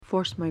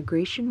Forced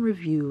Migration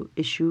Review,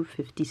 Issue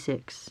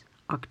 56,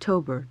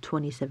 October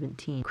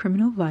 2017.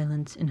 Criminal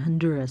Violence in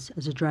Honduras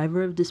as a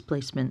Driver of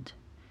Displacement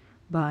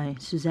by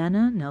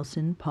Susannah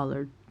Nelson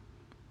Pollard.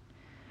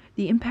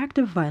 The impact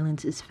of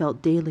violence is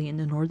felt daily in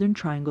the Northern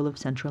Triangle of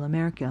Central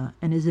America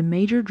and is a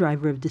major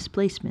driver of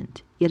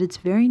displacement, yet its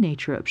very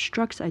nature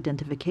obstructs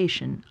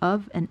identification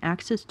of and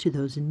access to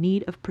those in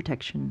need of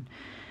protection.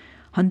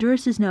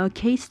 Honduras is now a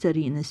case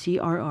study in the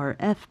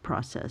CRRF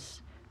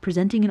process,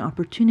 presenting an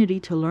opportunity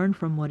to learn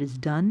from what is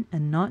done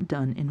and not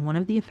done in one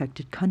of the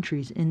affected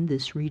countries in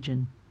this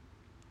region.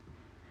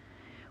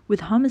 With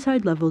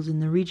homicide levels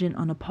in the region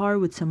on a par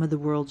with some of the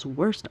world's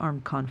worst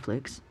armed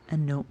conflicts,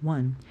 and Note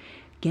 1,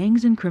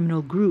 gangs and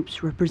criminal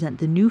groups represent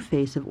the new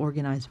face of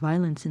organized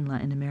violence in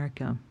Latin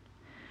America.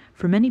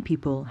 For many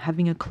people,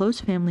 having a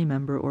close family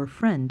member or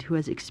friend who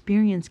has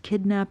experienced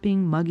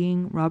kidnapping,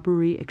 mugging,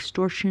 robbery,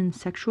 extortion,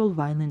 sexual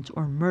violence,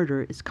 or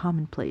murder is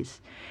commonplace,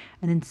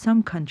 and in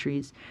some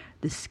countries,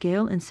 the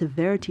scale and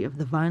severity of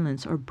the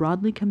violence are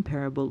broadly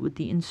comparable with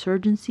the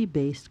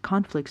insurgency-based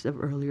conflicts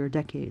of earlier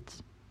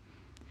decades.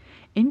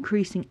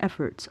 Increasing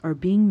efforts are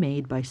being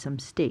made by some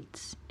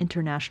states,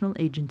 international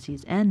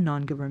agencies, and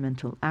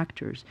non-governmental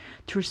actors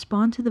to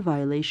respond to the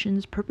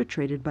violations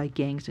perpetrated by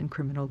gangs and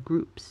criminal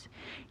groups.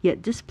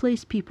 Yet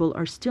displaced people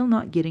are still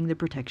not getting the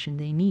protection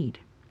they need.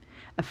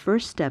 A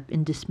first step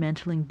in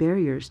dismantling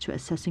barriers to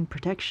accessing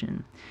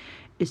protection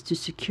is to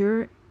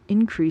secure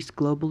increased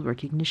global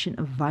recognition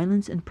of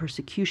violence and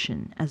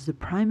persecution as the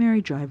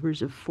primary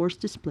drivers of forced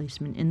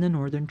displacement in the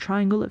Northern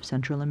Triangle of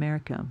Central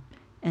America,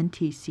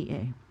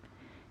 NTCA.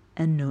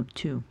 And Note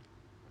 2.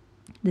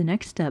 The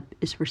next step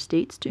is for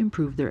states to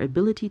improve their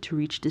ability to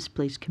reach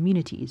displaced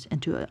communities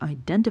and to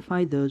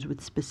identify those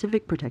with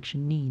specific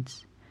protection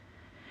needs.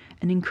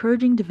 An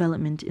encouraging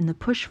development in the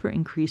push for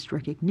increased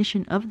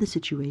recognition of the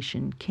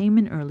situation came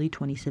in early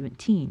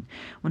 2017,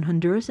 when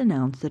Honduras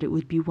announced that it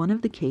would be one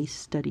of the case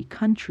study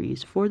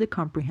countries for the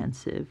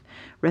Comprehensive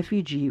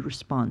Refugee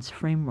Response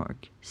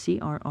Framework,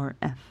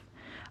 CRRF,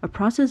 a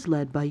process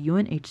led by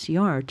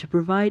UNHCR to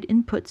provide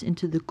inputs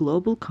into the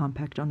Global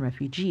Compact on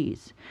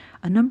Refugees.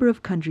 A number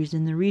of countries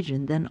in the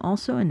region then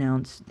also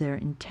announced their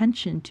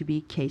intention to be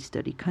case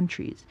study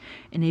countries,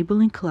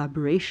 enabling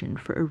collaboration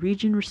for a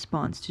region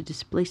response to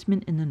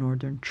displacement in the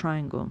Northern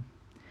Triangle.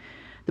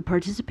 The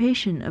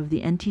participation of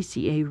the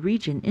NTCA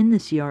region in the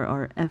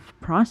CRRF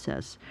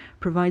process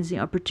provides the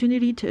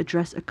opportunity to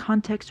address a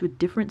context with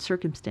different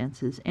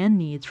circumstances and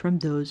needs from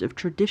those of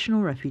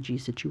traditional refugee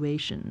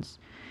situations.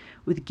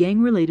 With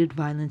gang-related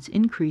violence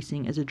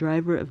increasing as a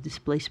driver of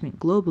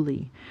displacement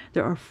globally,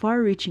 there are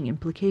far-reaching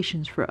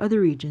implications for other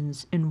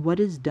regions in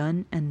what is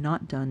done and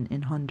not done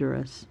in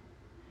Honduras.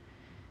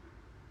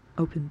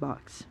 Open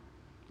box.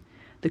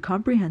 The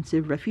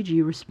Comprehensive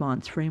Refugee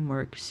Response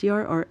Framework,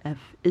 CRRF,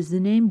 is the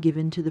name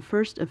given to the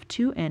first of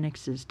two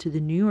annexes to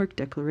the New York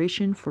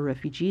Declaration for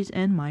Refugees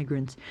and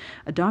Migrants,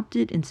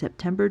 adopted in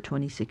September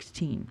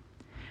 2016.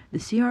 The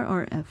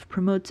CRRF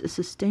promotes a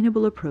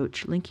sustainable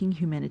approach linking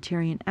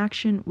humanitarian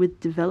action with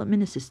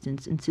development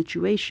assistance in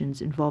situations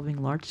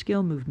involving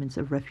large-scale movements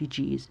of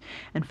refugees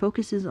and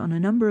focuses on a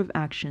number of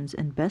actions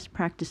and best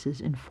practices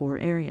in 4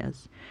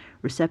 areas: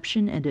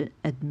 reception and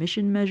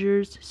admission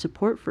measures,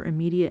 support for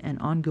immediate and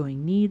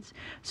ongoing needs,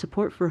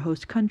 support for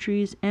host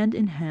countries, and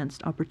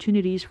enhanced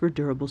opportunities for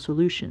durable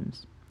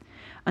solutions.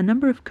 A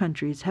number of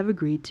countries have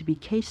agreed to be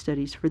case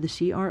studies for the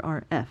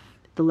CRRF.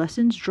 The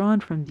lessons drawn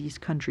from these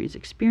countries'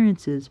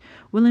 experiences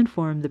will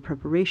inform the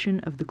preparation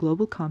of the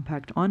Global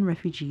Compact on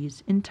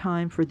Refugees in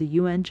time for the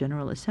UN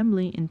General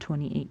Assembly in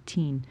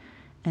 2018.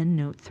 End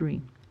Note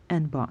 3.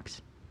 End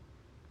box.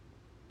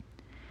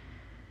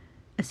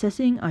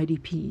 Assessing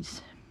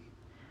IDPs.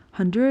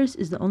 Honduras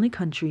is the only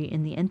country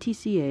in the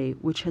NTCA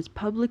which has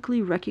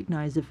publicly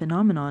recognized the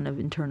phenomenon of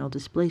internal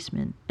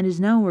displacement and is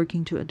now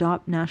working to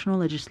adopt national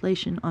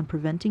legislation on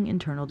preventing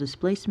internal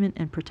displacement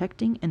and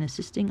protecting and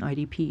assisting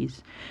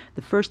IDPs,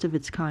 the first of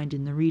its kind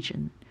in the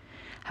region.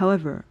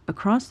 However,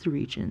 across the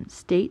region,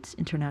 states,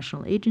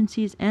 international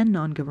agencies, and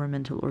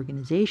non-governmental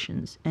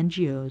organizations,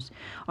 NGOs,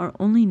 are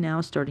only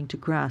now starting to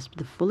grasp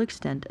the full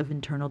extent of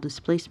internal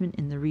displacement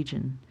in the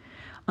region.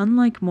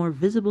 Unlike more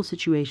visible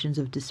situations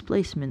of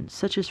displacement,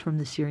 such as from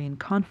the Syrian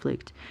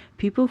conflict,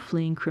 people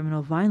fleeing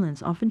criminal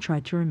violence often try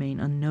to remain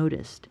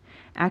unnoticed.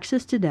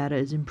 Access to data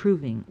is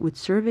improving, with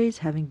surveys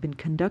having been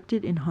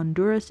conducted in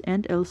Honduras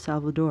and El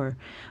Salvador,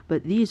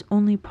 but these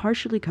only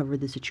partially cover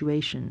the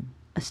situation.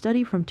 A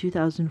study from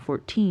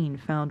 2014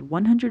 found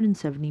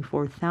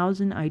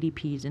 174,000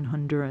 IDPs in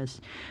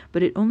Honduras,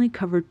 but it only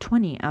covered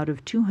 20 out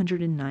of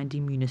 290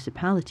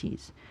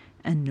 municipalities.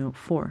 And Note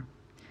 4.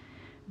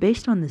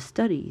 Based on this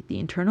study, the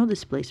Internal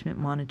Displacement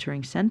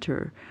Monitoring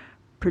Center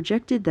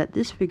projected that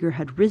this figure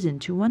had risen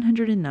to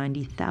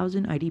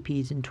 190,000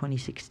 IDPs in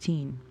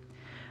 2016.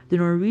 The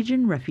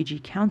Norwegian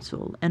Refugee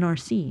Council,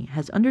 NRC,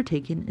 has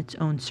undertaken its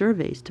own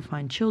surveys to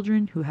find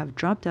children who have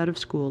dropped out of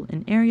school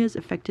in areas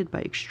affected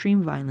by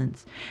extreme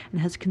violence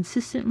and has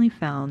consistently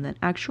found that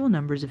actual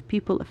numbers of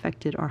people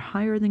affected are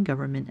higher than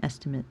government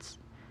estimates.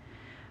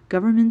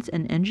 Governments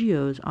and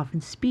NGOs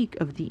often speak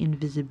of the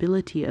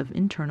invisibility of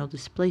internal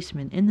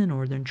displacement in the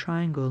Northern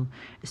Triangle,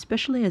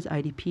 especially as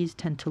IDPs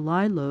tend to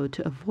lie low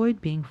to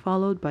avoid being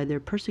followed by their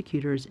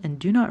persecutors and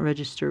do not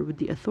register with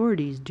the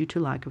authorities due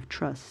to lack of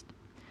trust.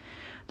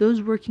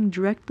 Those working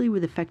directly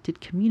with affected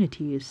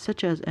communities,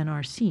 such as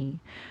NRC,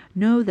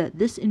 know that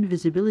this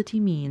invisibility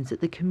means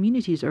that the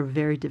communities are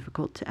very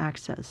difficult to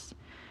access.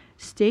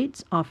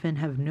 States often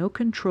have no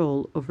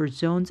control over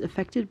zones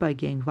affected by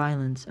gang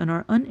violence and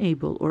are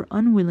unable or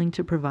unwilling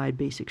to provide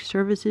basic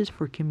services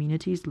for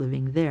communities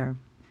living there.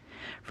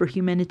 For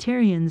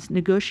humanitarians,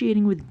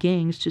 negotiating with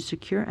gangs to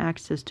secure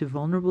access to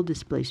vulnerable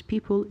displaced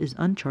people is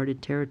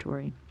uncharted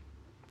territory.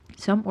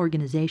 Some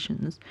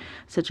organizations,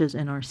 such as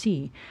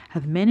NRC,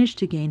 have managed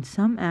to gain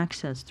some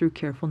access through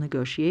careful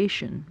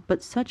negotiation,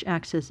 but such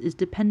access is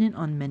dependent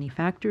on many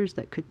factors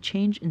that could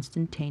change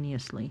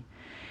instantaneously.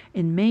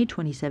 In May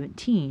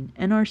 2017,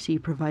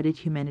 NRC provided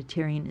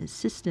humanitarian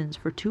assistance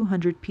for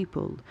 200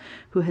 people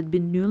who had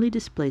been newly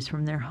displaced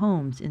from their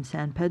homes in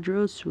San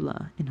Pedro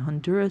Sula in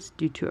Honduras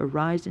due to a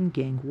rise in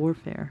gang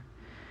warfare.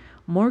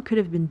 More could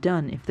have been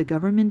done if the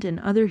government and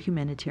other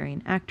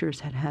humanitarian actors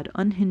had had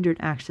unhindered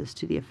access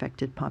to the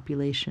affected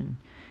population.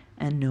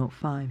 And Note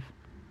 5.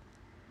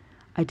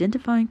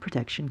 Identifying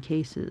protection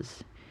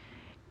cases.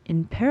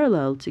 In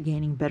parallel to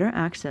gaining better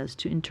access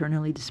to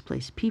internally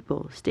displaced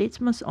people, states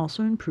must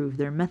also improve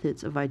their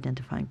methods of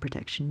identifying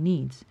protection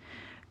needs.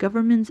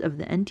 Governments of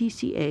the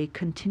NTCA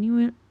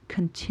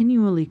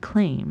continually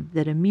claim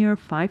that a mere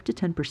 5 to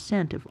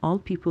 10% of all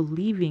people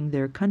leaving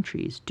their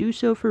countries do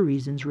so for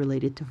reasons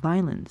related to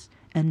violence,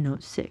 and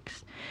Note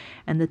 6,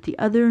 and that the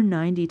other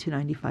 90 to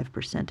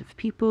 95% of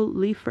people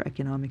leave for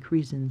economic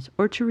reasons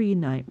or to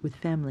reunite with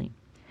family.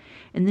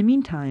 In the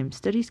meantime,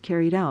 studies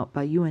carried out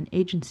by UN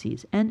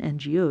agencies and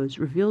NGOs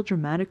reveal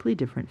dramatically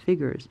different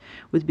figures,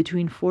 with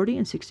between 40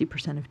 and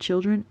 60% of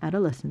children,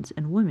 adolescents,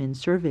 and women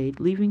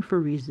surveyed leaving for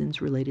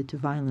reasons related to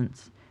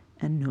violence.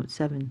 And Note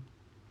 7.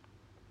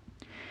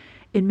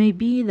 It may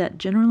be that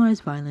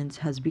generalized violence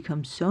has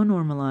become so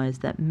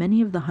normalized that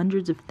many of the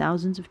hundreds of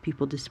thousands of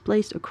people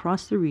displaced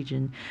across the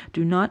region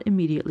do not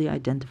immediately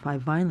identify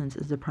violence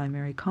as the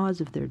primary cause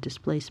of their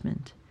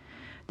displacement.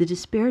 The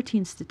disparity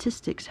in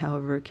statistics,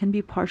 however, can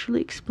be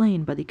partially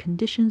explained by the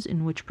conditions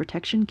in which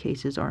protection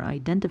cases are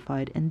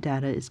identified and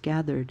data is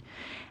gathered.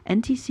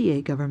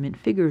 NTCA government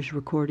figures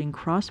recording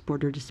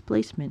cross-border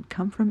displacement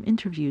come from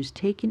interviews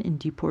taken in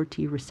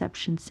deportee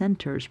reception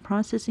centers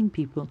processing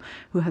people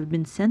who have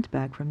been sent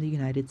back from the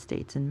United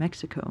States and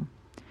Mexico.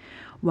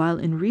 While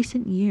in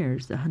recent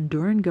years the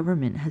Honduran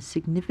government has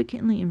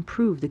significantly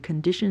improved the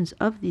conditions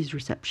of these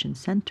reception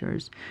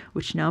centers,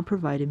 which now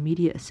provide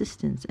immediate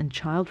assistance and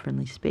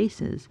child-friendly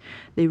spaces,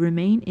 they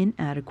remain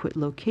inadequate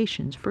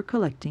locations for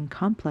collecting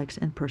complex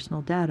and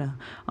personal data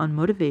on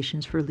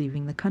motivations for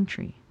leaving the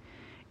country.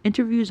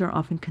 Interviews are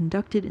often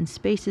conducted in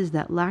spaces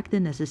that lack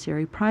the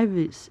necessary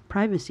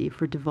privacy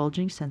for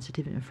divulging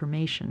sensitive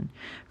information,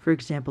 for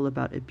example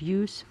about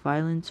abuse,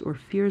 violence, or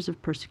fears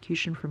of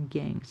persecution from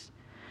gangs.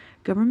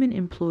 Government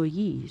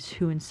employees,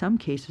 who in some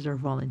cases are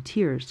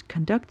volunteers,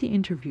 conduct the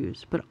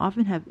interviews but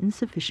often have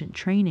insufficient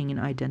training in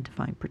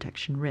identifying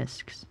protection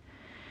risks.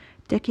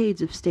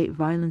 Decades of state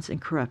violence and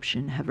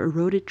corruption have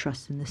eroded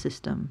trust in the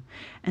system,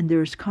 and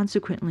there is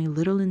consequently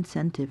little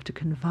incentive to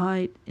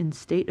confide in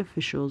state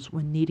officials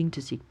when needing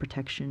to seek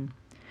protection,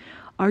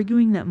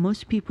 arguing that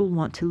most people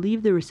want to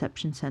leave the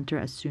reception center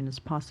as soon as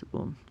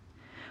possible.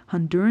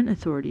 Honduran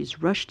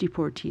authorities rush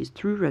deportees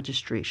through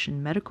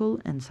registration,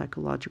 medical and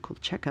psychological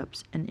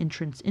checkups, and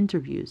entrance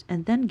interviews,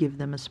 and then give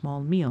them a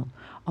small meal,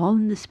 all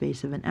in the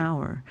space of an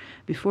hour,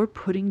 before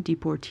putting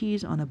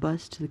deportees on a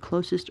bus to the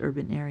closest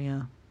urban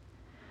area.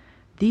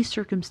 These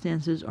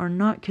circumstances are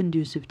not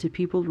conducive to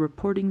people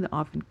reporting the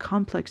often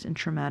complex and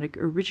traumatic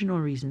original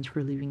reasons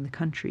for leaving the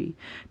country,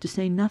 to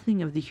say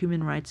nothing of the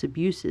human rights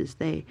abuses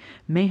they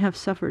may have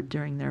suffered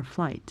during their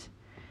flight.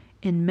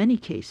 In many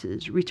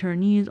cases,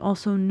 returnees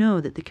also know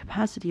that the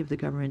capacity of the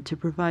government to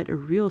provide a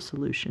real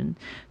solution,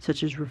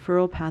 such as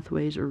referral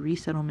pathways or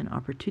resettlement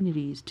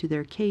opportunities, to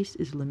their case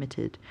is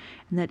limited,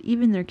 and that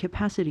even their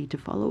capacity to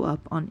follow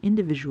up on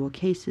individual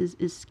cases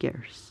is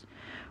scarce.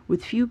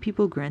 With few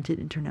people granted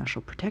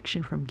international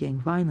protection from gang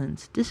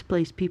violence,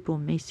 displaced people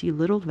may see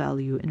little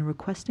value in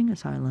requesting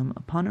asylum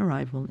upon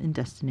arrival in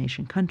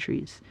destination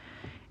countries.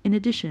 In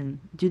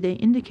addition, do they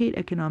indicate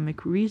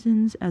economic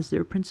reasons as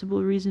their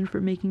principal reason for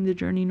making the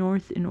journey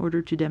north in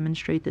order to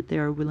demonstrate that they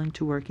are willing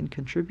to work and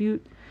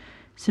contribute?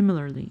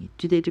 Similarly,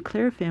 do they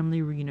declare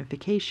family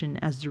reunification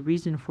as the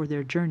reason for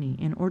their journey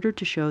in order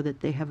to show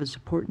that they have a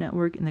support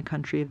network in the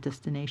country of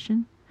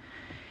destination?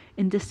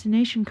 In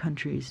destination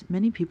countries,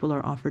 many people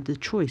are offered the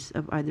choice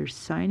of either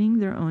signing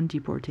their own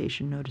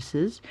deportation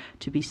notices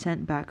to be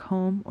sent back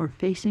home or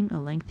facing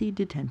a lengthy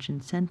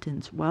detention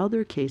sentence while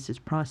their case is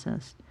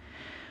processed.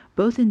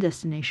 Both in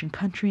destination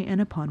country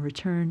and upon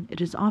return, it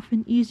is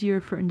often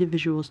easier for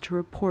individuals to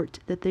report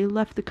that they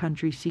left the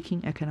country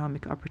seeking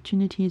economic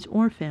opportunities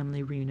or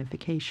family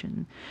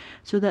reunification,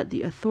 so that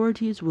the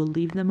authorities will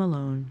leave them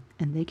alone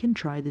and they can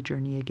try the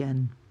journey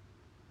again.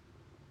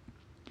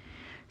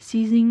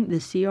 Seizing the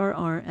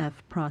CRRF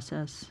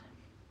process.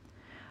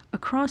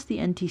 Across the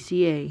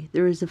NTCA,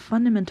 there is a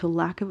fundamental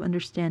lack of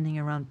understanding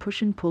around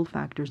push and pull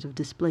factors of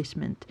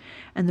displacement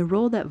and the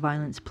role that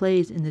violence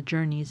plays in the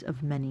journeys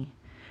of many.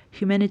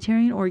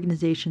 Humanitarian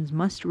organizations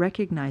must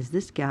recognize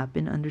this gap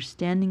in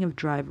understanding of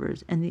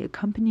drivers and the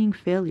accompanying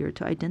failure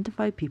to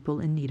identify people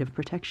in need of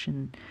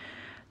protection.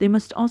 They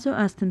must also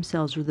ask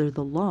themselves whether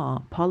the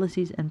law,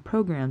 policies, and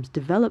programs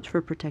developed for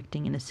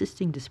protecting and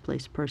assisting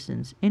displaced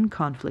persons in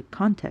conflict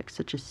contexts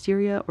such as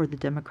Syria or the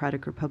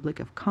Democratic Republic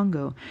of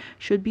Congo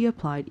should be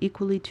applied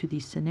equally to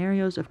these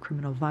scenarios of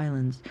criminal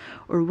violence,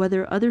 or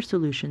whether other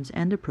solutions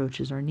and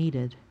approaches are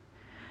needed.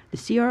 The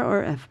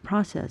CRRF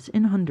process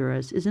in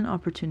Honduras is an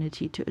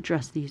opportunity to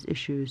address these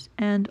issues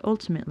and,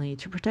 ultimately,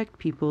 to protect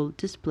people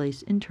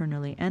displaced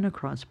internally and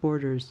across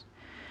borders.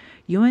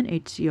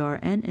 UNHCR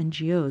and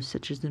NGOs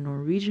such as the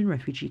Norwegian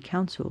Refugee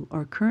Council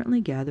are currently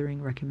gathering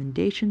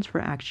recommendations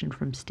for action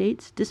from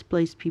states,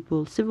 displaced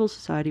people, civil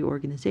society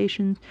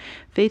organizations,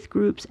 faith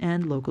groups,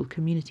 and local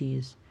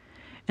communities.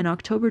 In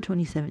October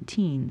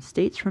 2017,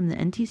 states from the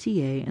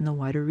NTCA and the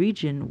wider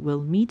region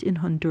will meet in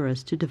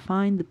Honduras to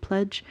define the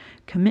pledge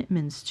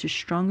commitments to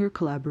stronger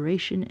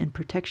collaboration and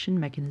protection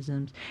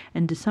mechanisms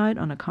and decide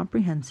on a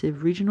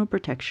comprehensive regional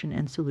protection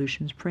and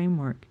solutions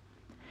framework.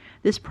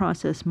 This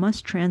process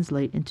must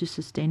translate into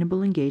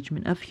sustainable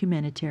engagement of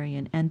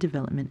humanitarian and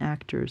development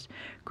actors,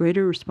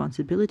 greater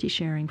responsibility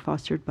sharing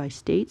fostered by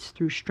states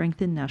through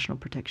strengthened national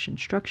protection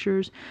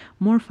structures,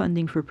 more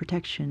funding for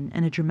protection,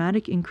 and a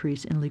dramatic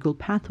increase in legal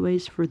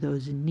pathways for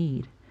those in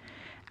need.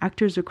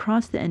 Actors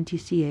across the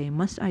NTCA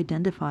must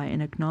identify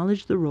and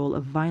acknowledge the role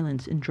of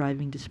violence in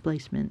driving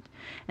displacement,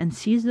 and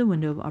seize the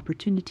window of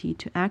opportunity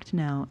to act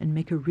now and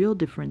make a real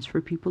difference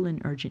for people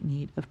in urgent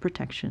need of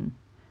protection.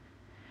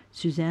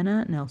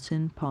 Susanna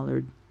Nelson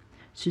Pollard.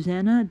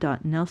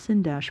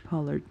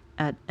 Susanna.nelson-Pollard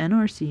at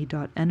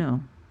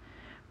nrc.no.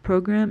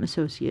 Program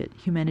Associate,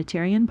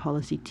 Humanitarian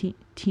Policy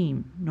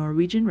Team,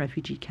 Norwegian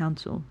Refugee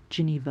Council,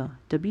 Geneva,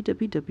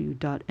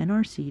 www.nrc.no.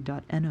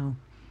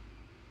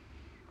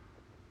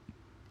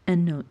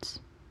 Endnotes.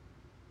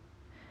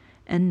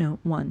 Endnote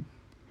 1.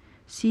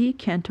 See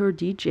Cantor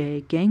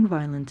DJ Gang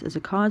Violence as a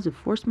Cause of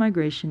Forced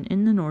Migration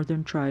in the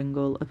Northern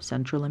Triangle of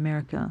Central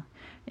America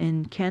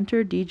in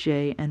Cantor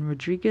DJ and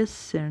Rodriguez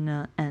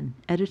Serna N.,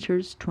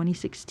 Editors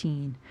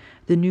 2016,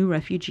 The New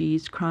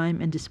Refugees,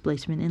 Crime and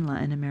Displacement in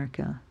Latin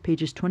America,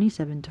 pages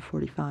 27 to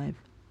 45.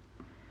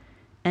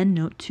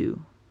 Endnote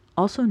 2,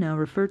 also now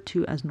referred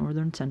to as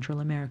Northern Central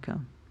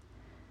America.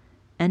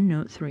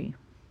 Endnote 3.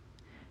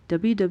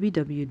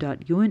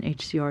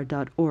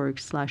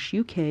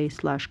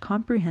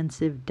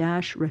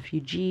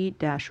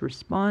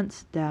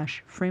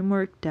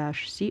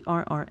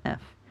 www.unhcr.org/uk/comprehensive-refugee-response-framework-CRRF.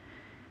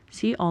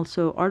 See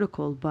also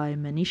article by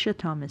Manisha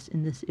Thomas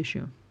in this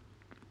issue.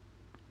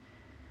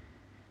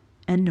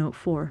 Endnote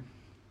 4.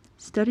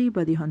 Study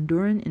by the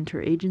Honduran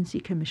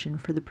Interagency Commission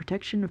for the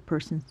Protection of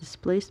Persons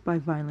Displaced by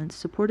Violence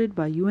supported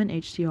by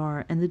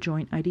UNHCR and the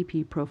Joint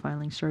IDP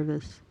Profiling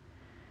Service.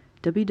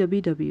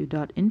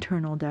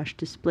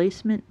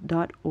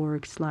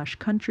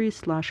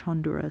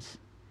 www.internal-displacement.org/countries/Honduras.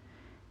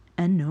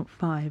 Endnote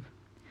 5.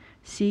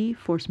 See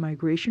Forced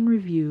Migration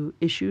Review,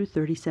 Issue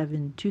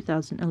 37,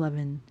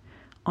 2011,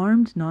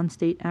 Armed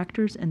Non-State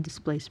Actors and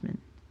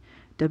Displacement.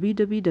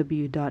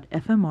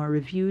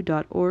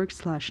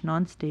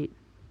 www.fmrreview.org/nonstate.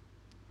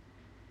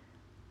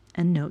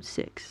 Endnote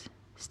 6.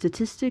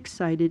 Statistics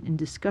cited in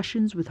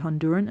discussions with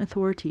Honduran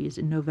authorities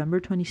in November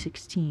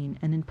 2016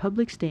 and in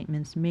public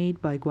statements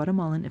made by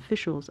Guatemalan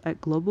officials at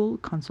global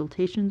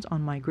consultations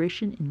on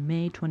migration in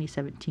May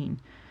 2017.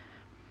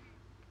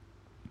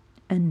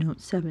 Endnote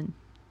 7.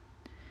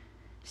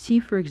 See,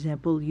 for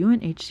example,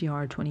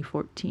 UNHCR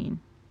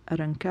 2014,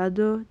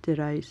 Arrancado de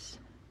Raíz,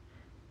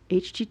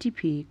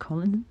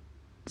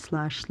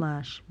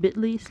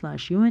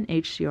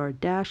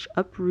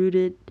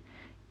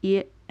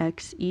 http://bit.ly/UNHCR-uprooted-exec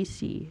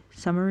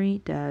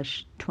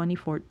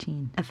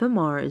summary-2014.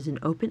 FMR is an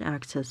open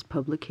access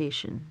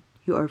publication.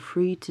 You are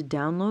free to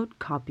download,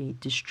 copy,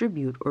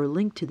 distribute, or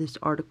link to this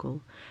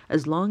article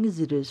as long as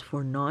it is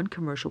for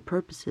non-commercial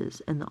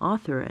purposes and the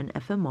author and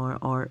FMR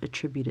are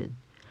attributed.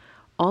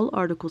 All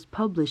articles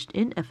published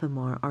in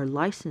FMR are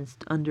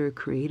licensed under a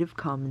Creative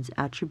Commons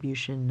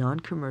Attribution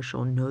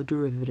Non-Commercial No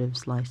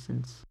Derivatives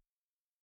license.